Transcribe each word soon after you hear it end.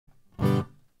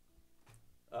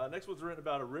Next one's written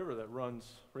about a river that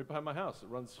runs right behind my house. It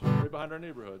runs right behind our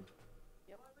neighborhood.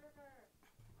 Yep.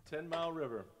 10-mile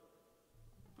river.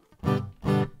 10 miles.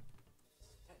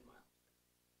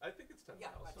 I think it's 10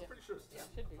 miles. I'm pretty sure it's 10.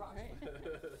 Should be, right?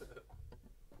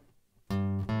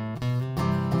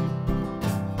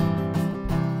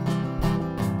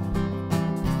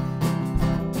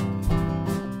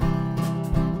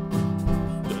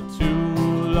 The 2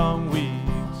 long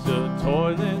weeks of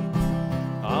toiling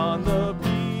on the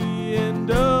B&W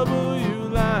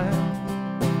line.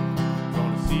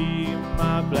 Gonna see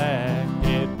my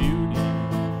black-haired beauty.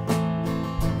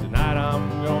 Tonight I'm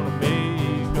gonna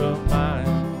make her mine.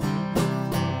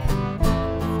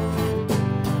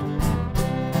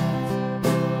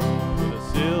 With a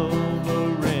silver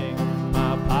ring in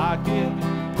my pocket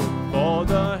for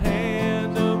the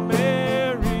hand of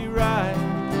merry ride.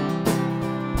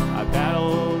 I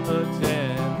battled the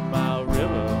 10-mile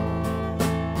river,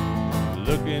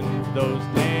 looking those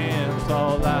dance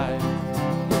all light.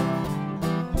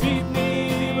 Meet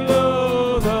me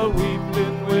below the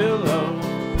weeping willow.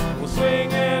 We'll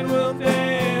swing and we'll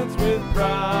dance with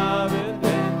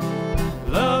Providence.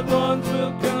 Loved ones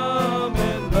will come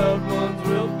and loved ones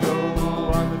will go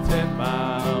on the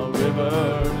 10-mile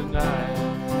river tonight.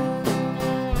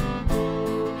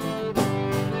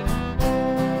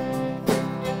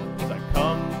 As I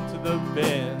come to the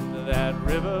bend of that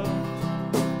river,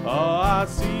 oh, I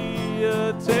see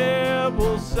a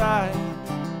terrible sight.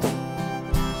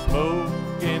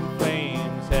 Smoke and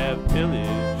flames have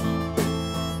pillaged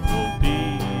will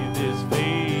be this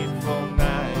fateful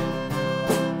night.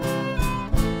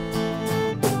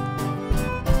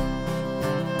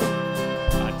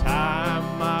 I tie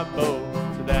my boat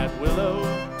to that willow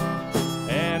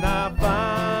and I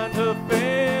find her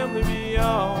family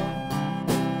beyond.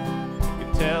 You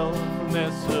can tell from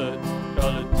their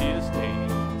soot-colored tear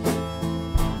stains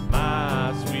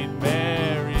my sweet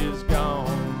Mary is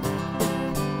gone.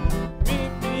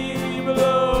 Meet me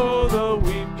below the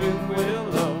weeping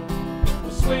willow.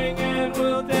 We'll swing and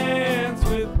we'll dance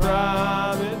with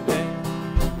Providence.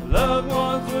 Loved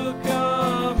ones will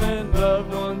come and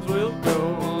loved ones will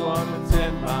go on the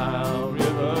 10-mile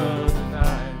river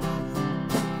tonight.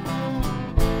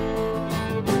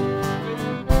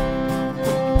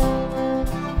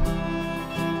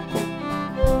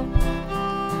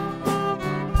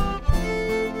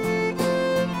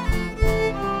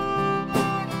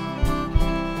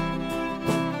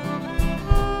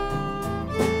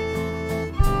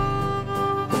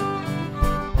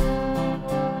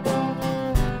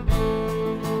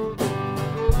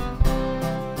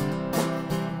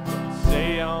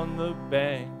 Stay on the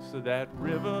banks of that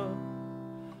river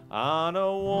on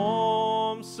a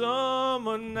warm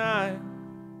summer night.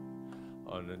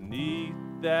 Underneath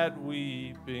that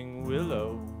weeping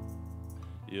willow,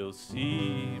 you'll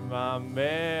see my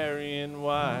Marian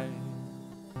white.